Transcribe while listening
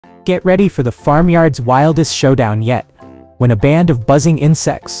Get ready for the farmyard's wildest showdown yet, when a band of buzzing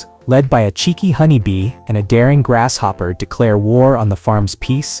insects, led by a cheeky honeybee and a daring grasshopper, declare war on the farm's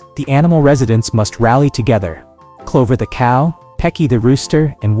peace. The animal residents must rally together. Clover the cow, Pecky the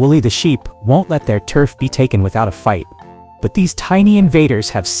rooster, and Woolly the sheep won't let their turf be taken without a fight. But these tiny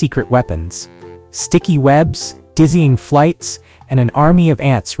invaders have secret weapons: sticky webs, dizzying flights, and an army of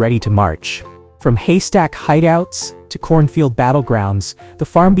ants ready to march. From haystack hideouts to cornfield battlegrounds, the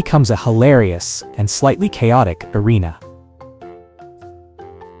farm becomes a hilarious and slightly chaotic arena.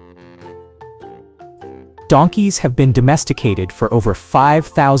 Donkeys have been domesticated for over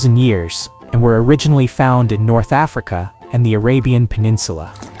 5,000 years and were originally found in North Africa and the Arabian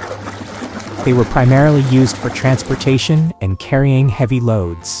Peninsula. They were primarily used for transportation and carrying heavy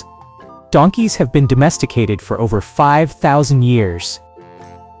loads. Donkeys have been domesticated for over 5,000 years.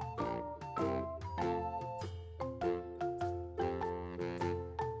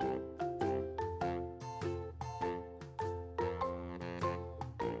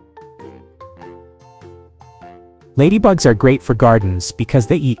 Ladybugs are great for gardens because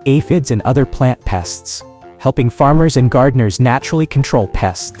they eat aphids and other plant pests, helping farmers and gardeners naturally control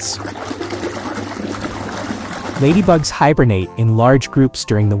pests. Ladybugs hibernate in large groups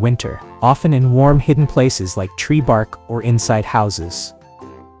during the winter, often in warm hidden places like tree bark or inside houses.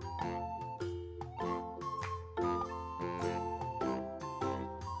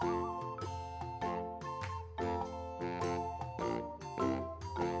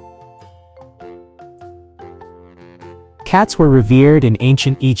 Cats were revered in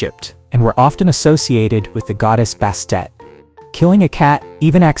ancient Egypt and were often associated with the goddess Bastet. Killing a cat,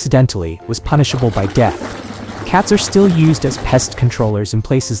 even accidentally, was punishable by death. Cats are still used as pest controllers in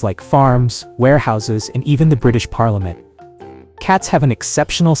places like farms, warehouses, and even the British Parliament. Cats have an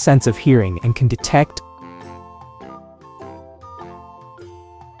exceptional sense of hearing and can detect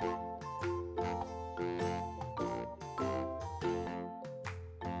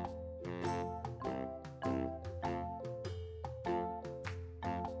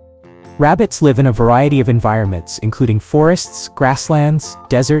Rabbits live in a variety of environments, including forests, grasslands,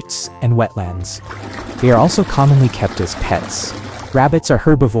 deserts, and wetlands. They are also commonly kept as pets. Rabbits are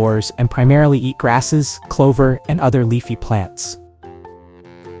herbivores and primarily eat grasses, clover, and other leafy plants.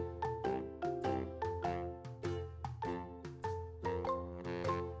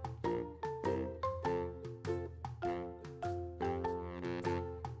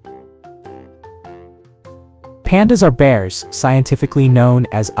 Pandas are bears, scientifically known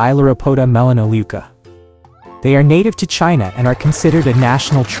as Ailuropoda melanoleuca. They are native to China and are considered a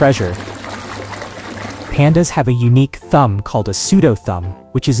national treasure. Pandas have a unique thumb called a pseudo-thumb,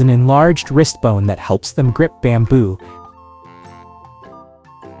 which is an enlarged wrist bone that helps them grip bamboo.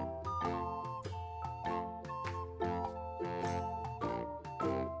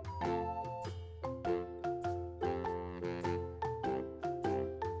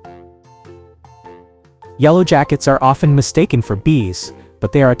 Yellow jackets are often mistaken for bees,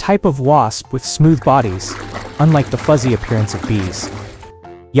 but they are a type of wasp with smooth bodies, unlike the fuzzy appearance of bees.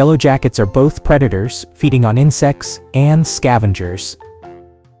 Yellow jackets are both predators, feeding on insects, and scavengers.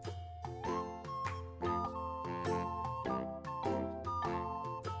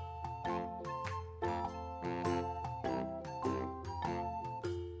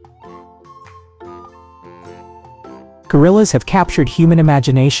 Gorillas have captured human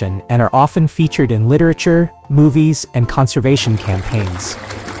imagination and are often featured in literature, movies, and conservation campaigns.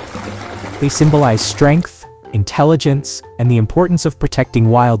 They symbolize strength, intelligence, and the importance of protecting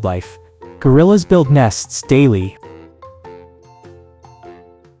wildlife. Gorillas build nests daily.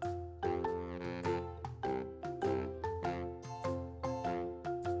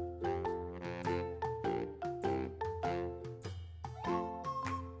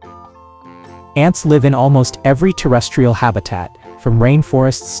 Ants live in almost every terrestrial habitat, from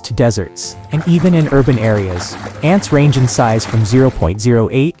rainforests to deserts, and even in urban areas. Ants range in size from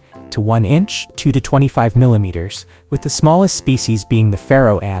 0.08 to 1 inch, 2 to 25 millimeters, with the smallest species being the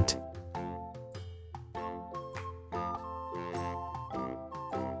pharaoh ant.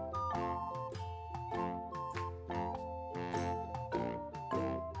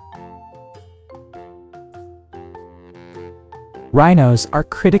 Rhinos are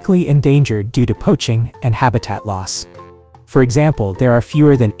critically endangered due to poaching and habitat loss. For example, there are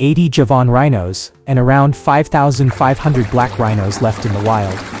fewer than 80 Javan rhinos and around 5,500 black rhinos left in the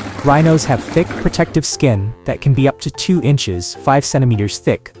wild. Rhinos have thick, protective skin that can be up to 2 inches, 5 centimeters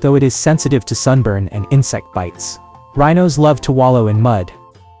thick, though it is sensitive to sunburn and insect bites. Rhinos love to wallow in mud.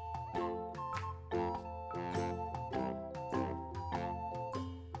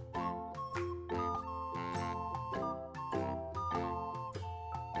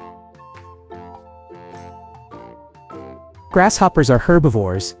 Grasshoppers are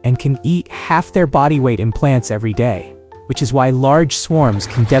herbivores and can eat half their body weight in plants every day, which is why large swarms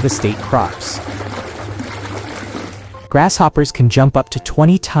can devastate crops. Grasshoppers can jump up to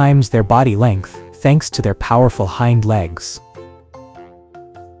 20 times their body length thanks to their powerful hind legs.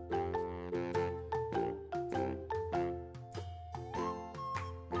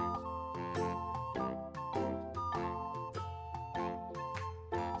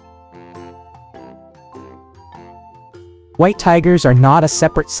 White tigers are not a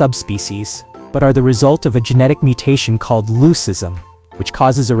separate subspecies, but are the result of a genetic mutation called leucism, which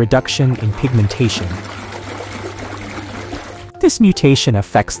causes a reduction in pigmentation. This mutation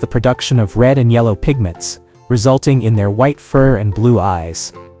affects the production of red and yellow pigments, resulting in their white fur and blue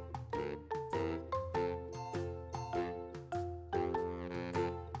eyes.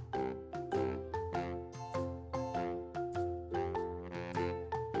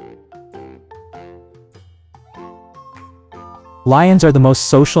 Lions are the most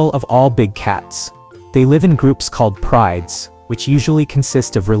social of all big cats. They live in groups called prides, which usually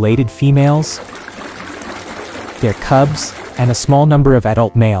consist of related females, their cubs, and a small number of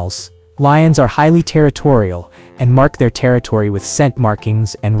adult males. Lions are highly territorial and mark their territory with scent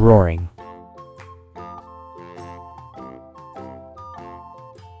markings and roaring.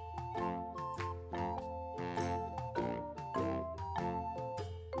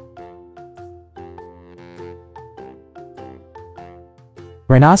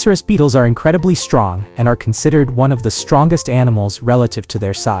 Rhinoceros beetles are incredibly strong and are considered one of the strongest animals relative to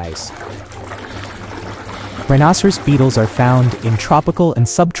their size. Rhinoceros beetles are found in tropical and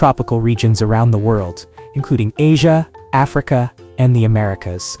subtropical regions around the world, including Asia, Africa, and the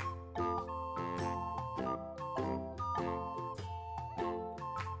Americas.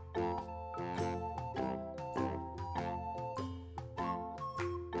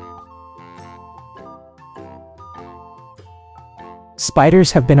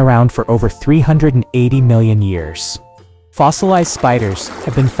 Spiders have been around for over 380 million years. Fossilized spiders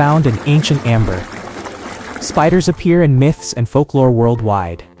have been found in ancient amber. Spiders appear in myths and folklore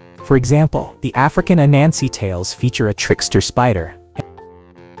worldwide. For example, the African Anansi tales feature a trickster spider.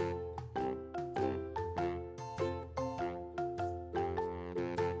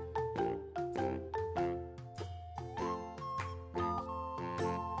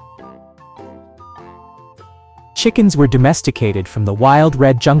 Chickens were domesticated from the wild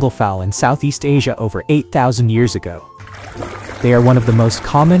red junglefowl in Southeast Asia over 8,000 years ago. They are one of the most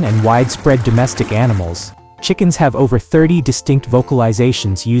common and widespread domestic animals. Chickens have over 30 distinct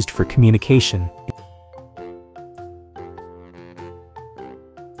vocalizations used for communication.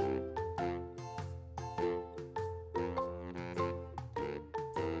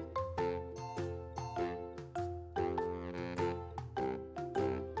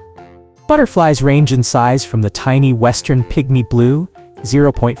 Butterflies range in size from the tiny western pygmy blue,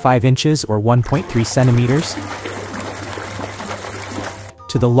 0.5 inches or 1.3 centimeters,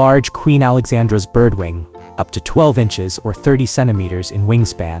 to the large Queen Alexandra's birdwing, up to 12 inches or 30 centimeters in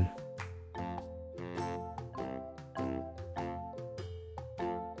wingspan.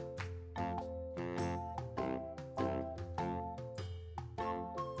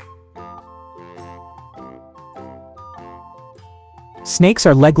 Snakes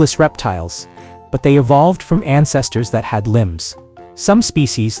are legless reptiles, but they evolved from ancestors that had limbs. Some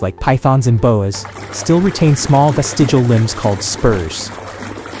species, like pythons and boas, still retain small vestigial limbs called spurs.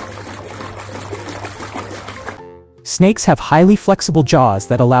 Snakes have highly flexible jaws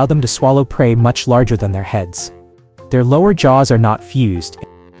that allow them to swallow prey much larger than their heads. Their lower jaws are not fused.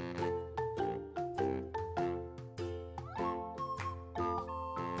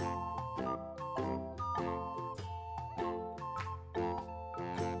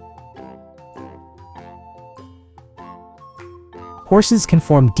 Horses can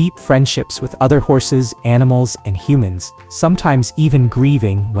form deep friendships with other horses, animals, and humans, sometimes even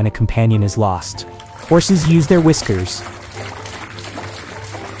grieving when a companion is lost. Horses use their whiskers,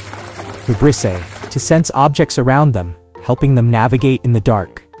 vibrissae, to sense objects around them, helping them navigate in the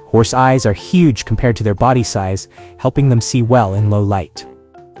dark. Horse eyes are huge compared to their body size, helping them see well in low light.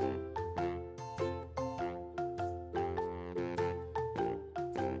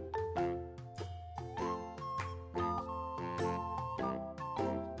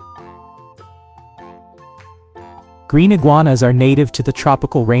 Green iguanas are native to the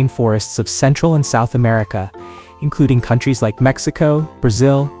tropical rainforests of Central and South America, including countries like Mexico,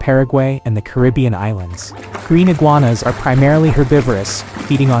 Brazil, Paraguay, and the Caribbean islands. Green iguanas are primarily herbivorous,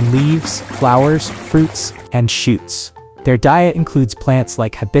 feeding on leaves, flowers, fruits, and shoots. Their diet includes plants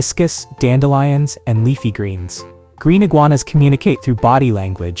like hibiscus, dandelions, and leafy greens. Green iguanas communicate through body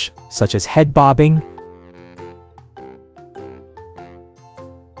language, such as head bobbing,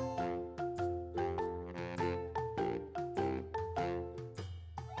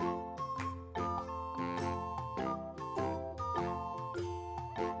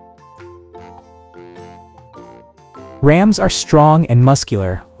 Rams are strong and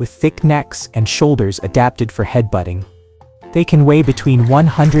muscular, with thick necks and shoulders adapted for headbutting. They can weigh between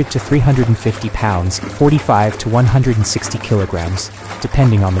 100 to 350 pounds, 45 to 160 kilograms,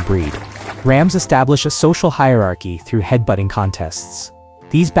 depending on the breed. Rams establish a social hierarchy through headbutting contests.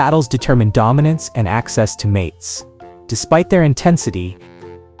 These battles determine dominance and access to mates. Despite their intensity,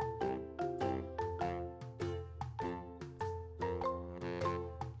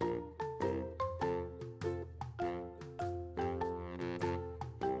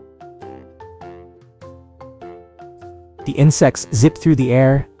 the insects zip through the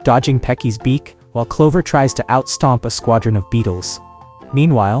air, dodging Pecky's beak, while Clover tries to outstomp a squadron of beetles.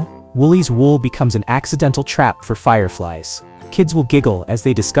 Meanwhile, Woolly's wool becomes an accidental trap for fireflies. Kids will giggle as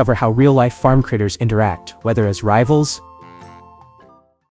they discover how real-life farm critters interact, whether as rivals,